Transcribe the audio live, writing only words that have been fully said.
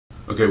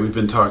Okay, we've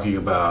been talking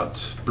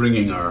about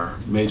bringing our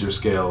major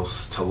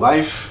scales to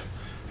life,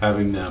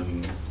 having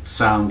them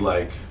sound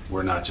like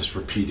we're not just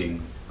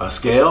repeating a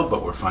scale,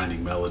 but we're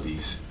finding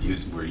melodies.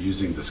 We're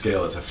using the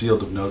scale as a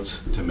field of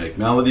notes to make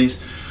melodies.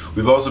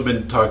 We've also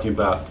been talking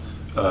about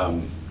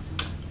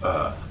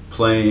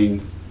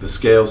playing the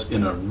scales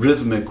in a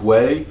rhythmic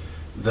way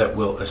that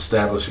will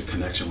establish a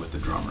connection with the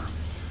drummer.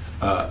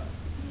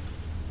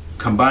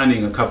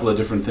 Combining a couple of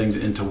different things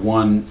into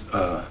one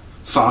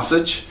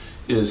sausage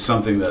is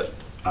something that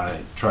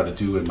I try to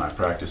do in my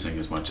practicing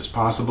as much as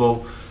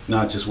possible.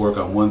 Not just work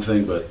on one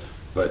thing, but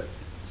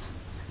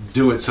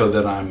do it so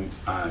that I'm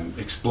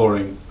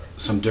exploring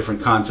some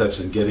different concepts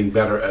and getting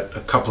better at a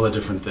couple of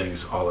different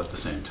things all at the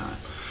same time.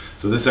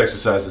 So this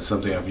exercise is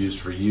something I've used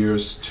for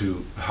years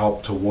to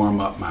help to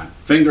warm up my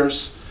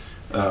fingers,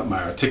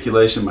 my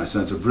articulation, my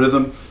sense of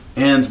rhythm,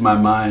 and my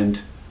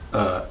mind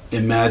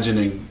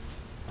imagining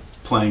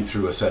playing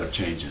through a set of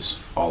changes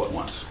all at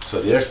once.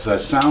 So the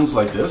exercise sounds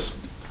like this.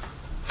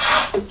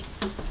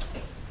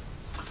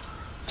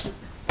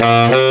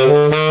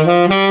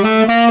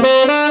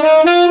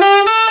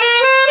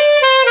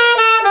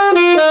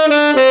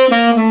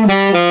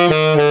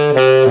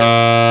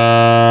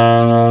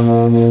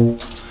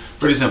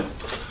 Pretty simple,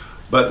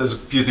 but there's a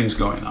few things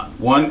going on.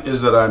 One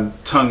is that I'm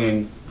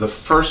tonguing the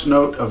first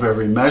note of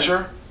every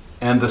measure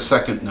and the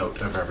second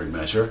note of every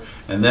measure,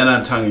 and then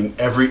I'm tonguing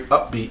every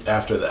upbeat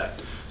after that.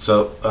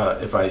 So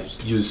if I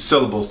use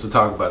syllables to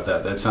talk about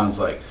that, that sounds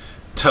like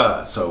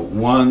ta. So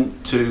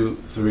 1, 2,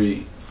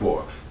 3,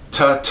 4.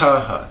 Ta ta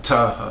ha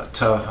ta ha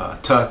ta ha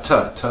ta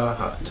ta ta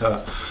ha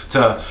ta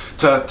ta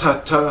ta ta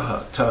ta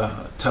ha ta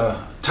ha ta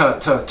ta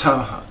ta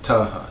ta ha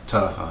ta ha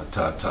ta ha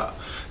ta ta.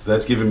 So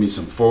that's giving me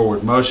some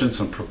forward motion,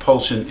 some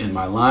propulsion in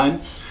my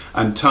line.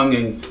 I'm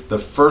tonguing the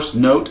first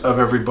note of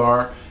every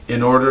bar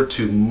in order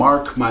to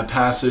mark my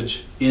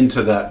passage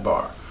into that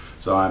bar.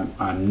 So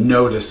I'm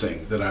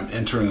noticing that I'm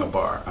entering a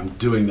bar. I'm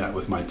doing that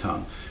with my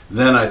tongue.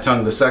 Then I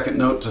tongue the second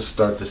note to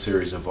start the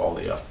series of all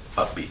the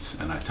upbeats,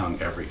 and I tongue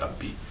every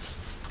upbeat.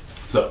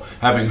 So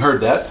having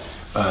heard that,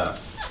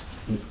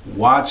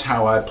 watch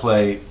how I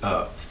play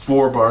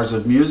 4 bars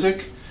of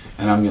music,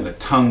 and I'm going to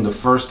tongue the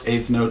first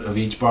 8th note of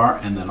each bar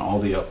and then all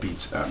the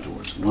upbeats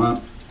afterwards.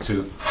 1,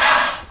 2,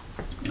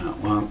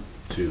 1,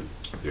 2,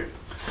 3.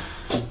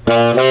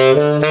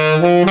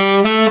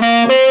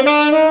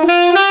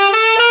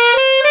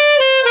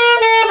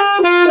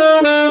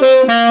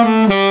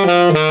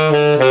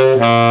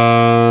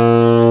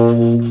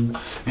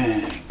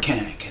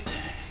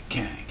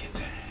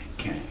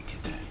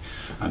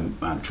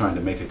 I'm trying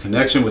to make a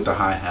connection with the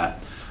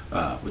hi-hat,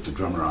 with the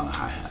drummer on the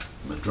hi-hat.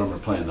 The drummer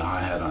playing the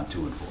hi-hat on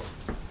 2 and 4.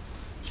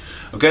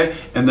 Okay,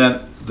 and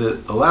then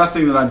the last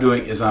thing that I'm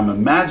doing is I'm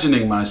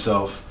imagining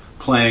myself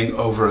playing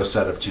over a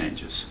set of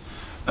changes,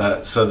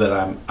 so that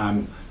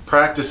I'm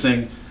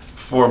practicing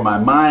for my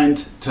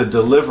mind to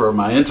deliver,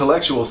 my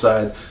intellectual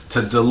side,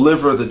 to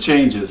deliver the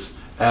changes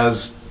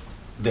as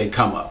they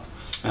come up.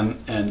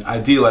 And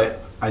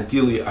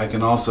ideally I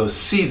can also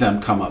see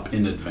them come up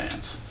in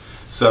advance.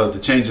 So the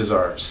changes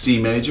are C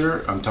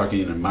major, I'm talking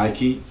in my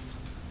key.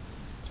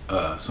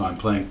 So I'm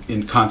playing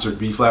in concert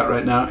B flat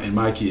right now. In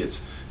my key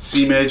it's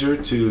C major,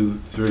 2,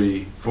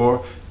 3,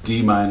 4,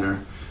 D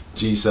minor,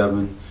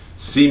 G7,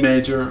 C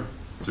major,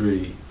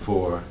 3,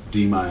 4,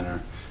 D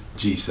minor,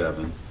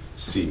 G7,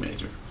 C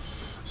major.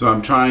 So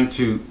I'm trying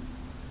to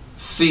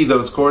see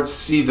those chords,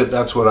 see that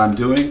that's what I'm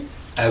doing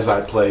as I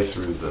play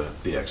through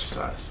the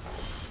exercise.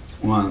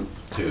 1,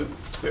 2,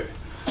 3.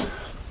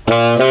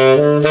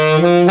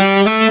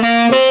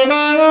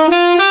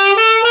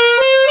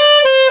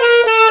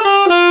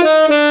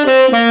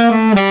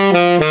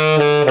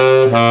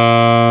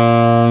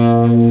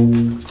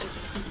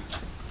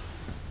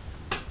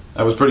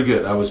 That was pretty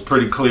good. I was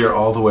pretty clear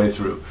all the way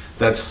through.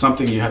 That's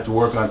something you have to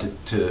work on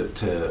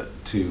to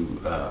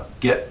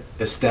get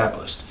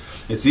established.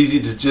 It's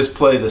easy to just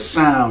play the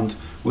sound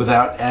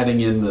without adding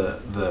in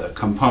the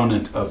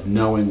component of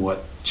knowing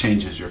what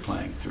changes you're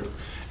playing through.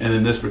 And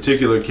in this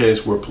particular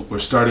case, we're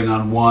starting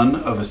on 1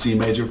 of a C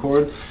major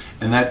chord,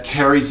 and that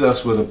carries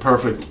us with a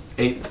perfect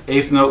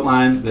 8th note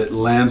line that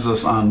lands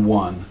us on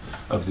 1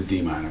 of the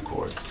D minor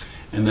chord.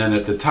 And then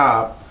at the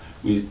top,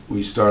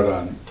 we start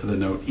on the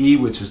note E,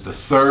 which is the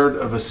 3rd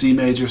of a C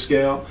major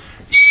scale.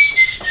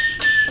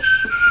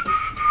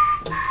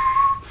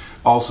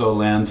 Also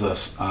lands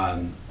us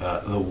on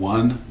the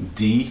 1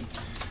 D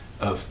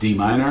of D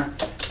minor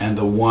and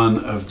the 1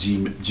 of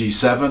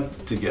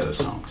G7 to get us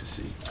home to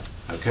C.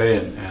 Okay,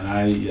 and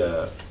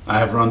I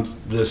have run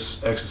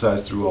this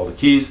exercise through all the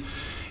keys,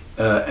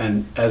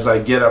 and as I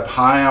get up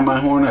high on my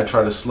horn, I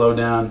try to slow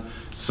down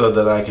so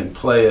that I can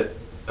play it.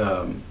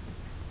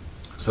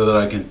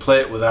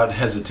 Without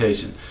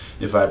hesitation.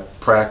 If I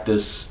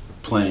practice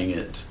playing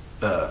it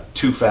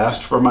too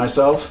fast for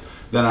myself,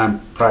 then I'm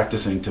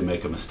practicing to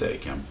make a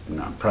mistake. I'm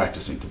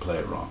practicing to play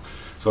it wrong.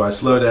 So I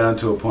slow down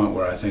to a point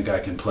where I think I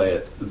can play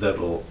it that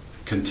will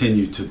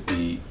continue to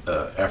be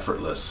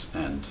effortless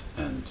and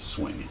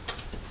swinging.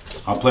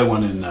 I'll play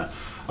one in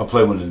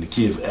the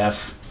key of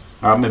F,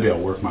 Maybe I'll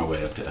work my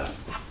way up to F,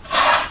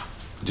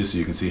 just so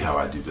you can see how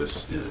I do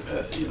this,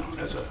 you know,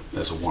 as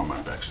a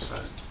warm-up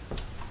exercise.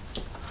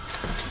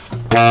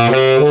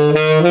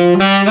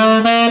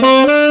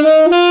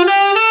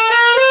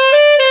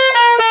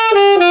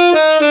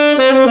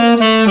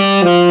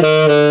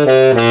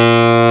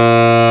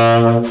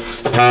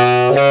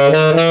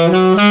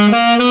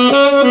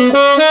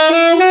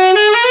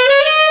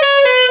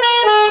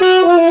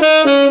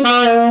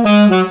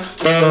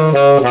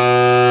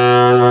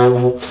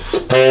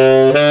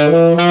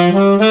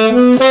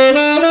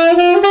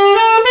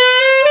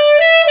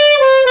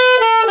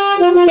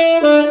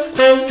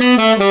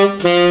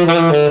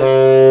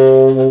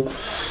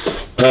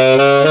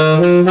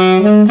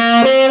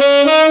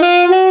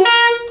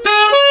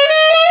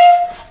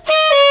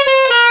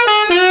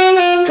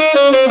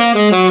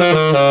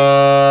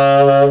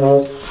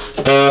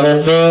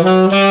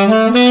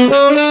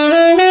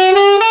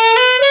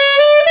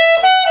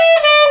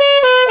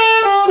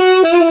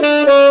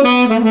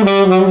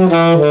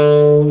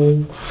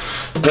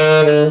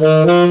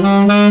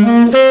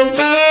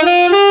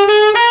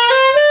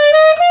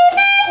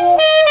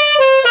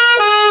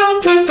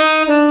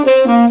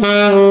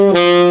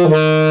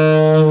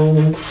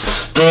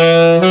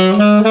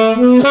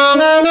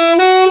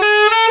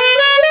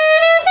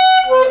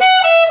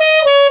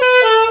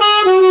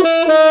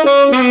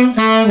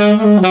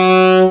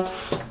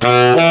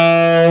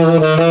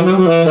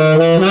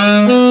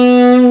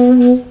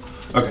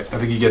 Okay, I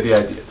think you get the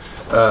idea.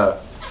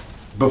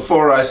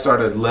 Before I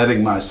started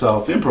letting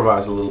myself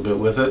improvise a little bit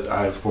with it,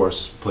 I of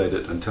course played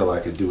it until I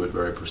could do it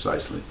very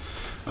precisely.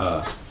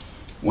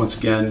 Once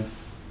again,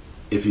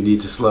 if you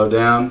need to slow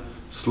down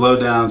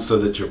so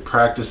that you're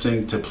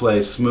practicing to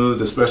play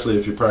smooth, especially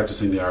if you're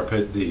practicing the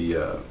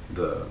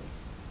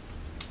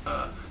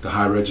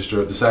high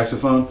register of the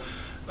saxophone.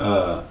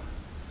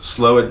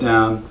 Slow it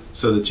down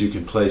so that you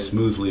can play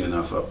smoothly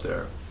enough up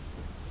there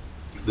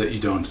that you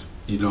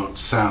don't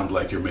sound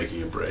like you're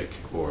making a break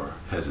or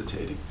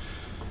hesitating.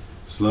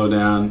 Slow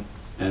down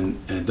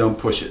and don't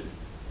push it.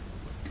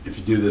 If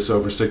you do this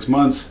over 6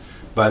 months,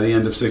 by the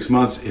end of 6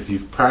 months, if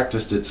you've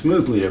practiced it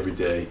smoothly every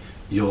day,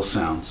 you'll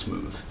sound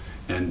smooth,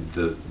 and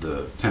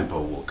the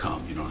tempo will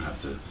come. You don't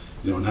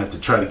have to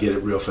try to get it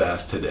real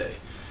fast today.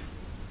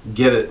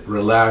 Get it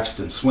relaxed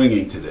and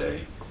swinging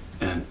today,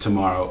 and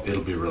tomorrow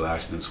it'll be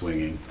relaxed and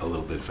swinging a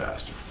little bit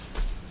faster.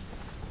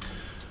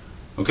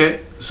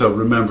 Okay, so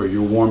remember,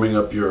 you're warming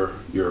up your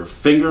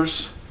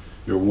fingers,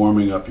 you're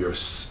warming up your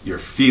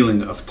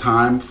feeling of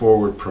time,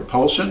 forward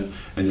propulsion,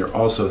 and you're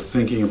also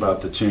thinking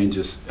about the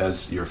changes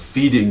as you're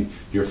feeding,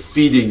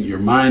 your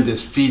mind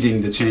is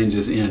feeding the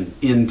changes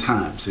in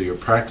time. So you're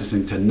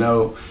practicing to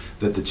know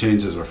that the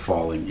changes are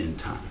falling in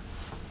time.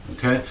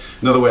 Okay?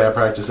 Another way I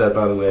practice that,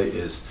 by the way,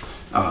 is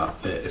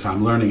if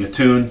I'm learning a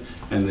tune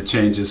and the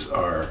changes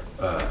are,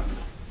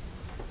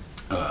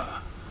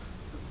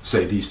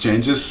 say these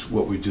changes,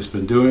 what we've just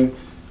been doing,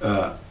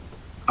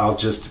 I'll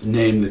just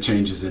name the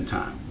changes in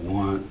time.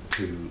 1,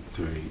 2,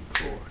 3,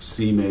 4.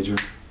 C major,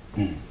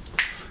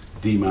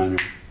 D minor,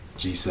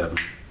 G7,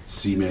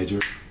 C major,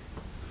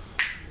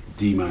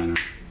 D minor,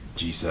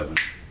 G7,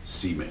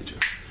 C major.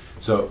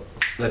 So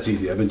that's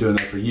easy. I've been doing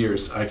that for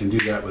years. I can do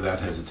that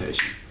without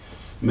hesitation.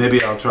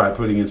 Maybe I'll try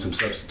putting in some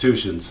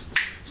substitutions,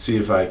 see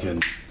if I can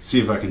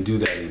do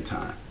that in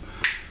time.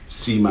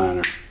 C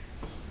minor,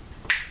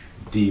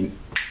 D,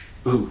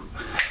 ooh.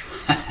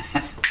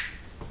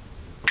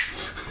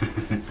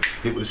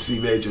 It was C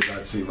major,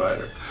 not C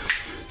minor.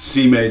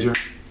 C major,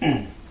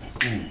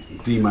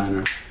 D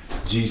minor,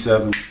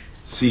 G7,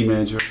 C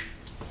major,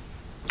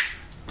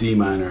 D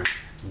minor,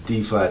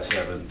 D flat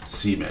 7,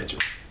 C major,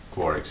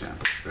 for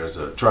example. There's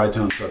a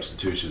tritone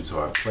substitution,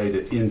 so I played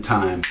it in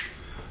time,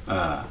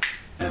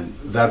 and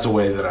that's a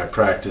way that I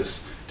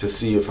practice to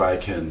see if I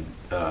can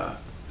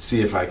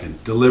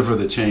deliver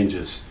the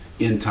changes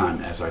in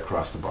time as I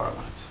cross the bar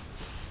lines.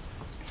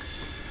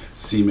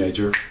 C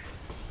major,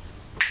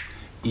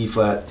 E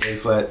flat, A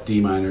flat, D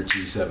minor,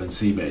 G7,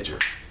 C major.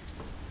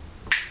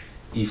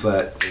 E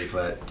flat, A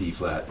flat, D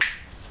flat,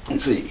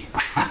 and C.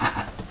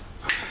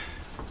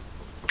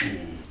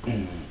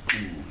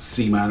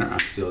 C minor, I'm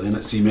still in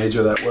it. C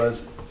major, that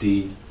was.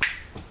 D,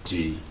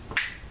 G,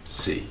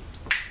 C.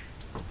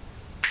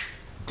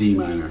 D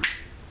minor,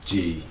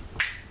 G,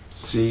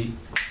 C.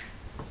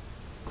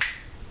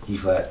 E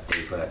flat, A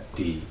flat,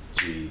 D,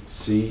 G,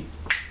 C.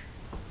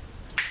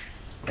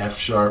 F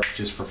sharp,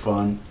 just for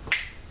fun,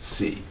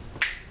 C.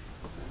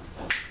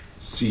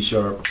 C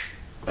sharp,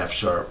 F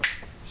sharp,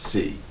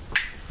 C.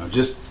 I'm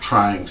just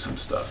trying some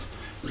stuff.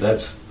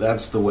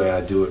 That's the way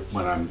I do it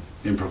when I'm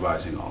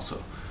improvising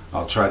also.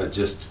 I'll try to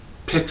just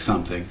pick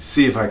something,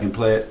 see if I can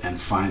play it, and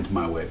find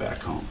my way back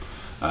home.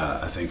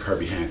 I think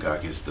Herbie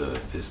Hancock is the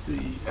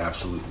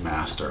absolute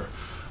master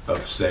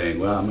of saying,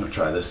 well, I'm going to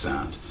try this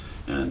sound,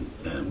 and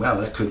well,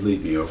 that could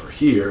lead me over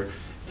here,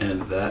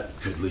 and that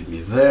could lead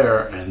me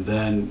there, and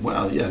then,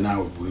 well, yeah,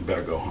 now we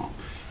better go home.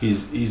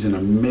 He's an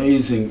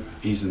amazing,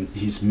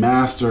 he's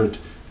mastered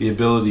the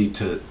ability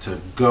to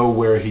go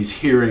where he's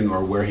hearing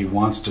or where he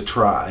wants to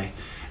try,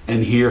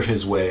 and hear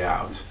his way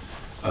out.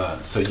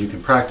 So you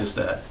can practice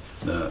that.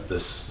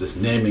 This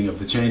naming of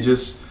the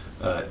changes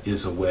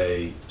is a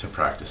way to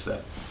practice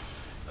that.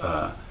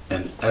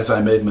 And as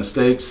I made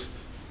mistakes,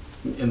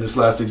 in this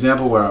last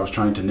example where I was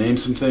trying to name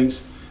some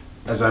things,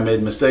 as I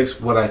made mistakes,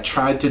 what I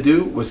tried to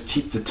do was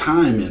keep the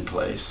time in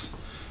place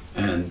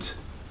and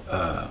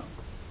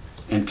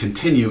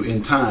continue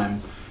in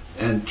time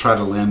and try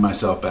to land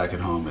myself back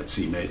at home at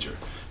C major.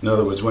 In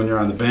other words, when you're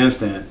on the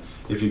bandstand,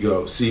 if you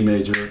go C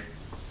major,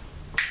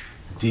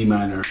 D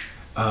minor,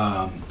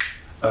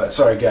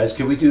 sorry guys,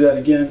 can we do that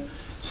again?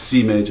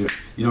 C major.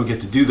 You don't get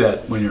to do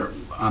that when you're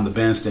on the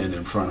bandstand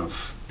in front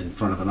of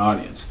an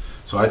audience.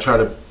 So I try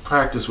to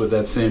practice with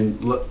that same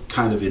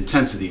kind of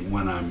intensity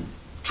when I'm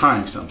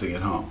trying something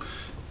at home.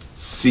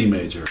 C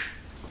major,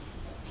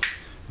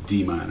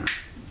 D minor,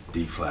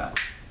 D flat,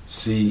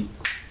 C,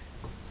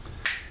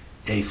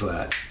 A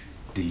flat,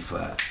 D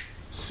flat,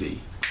 C.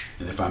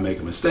 And if I make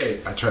a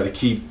mistake, I try to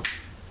keep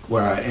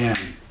where I am,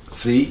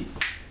 C,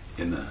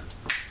 in the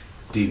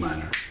D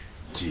minor,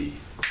 G,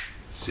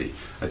 C.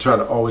 I try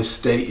to always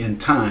stay in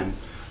time,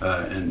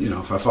 and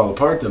if I fall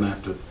apart, then I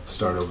have to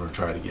start over and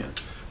try it again.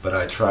 But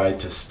I try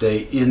to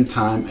stay in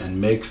time and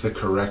make the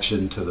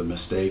correction to the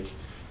mistake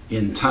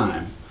in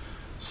time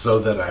so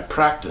that I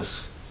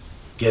practice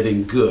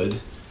getting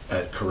good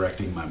at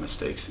correcting my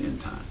mistakes in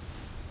time.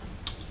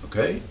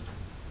 Okay?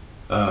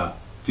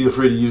 Feel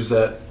free to use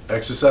that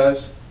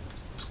exercise.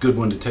 It's a good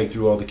one to take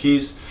through all the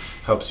keys.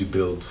 Helps you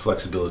build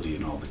flexibility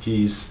in all the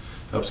keys.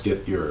 Helps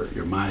get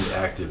your mind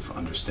active,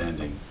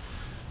 understanding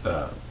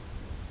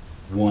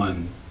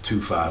 1,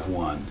 2, 5,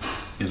 1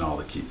 in all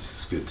the keys.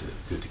 It's good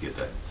to get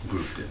that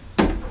grouped in.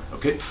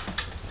 Okay?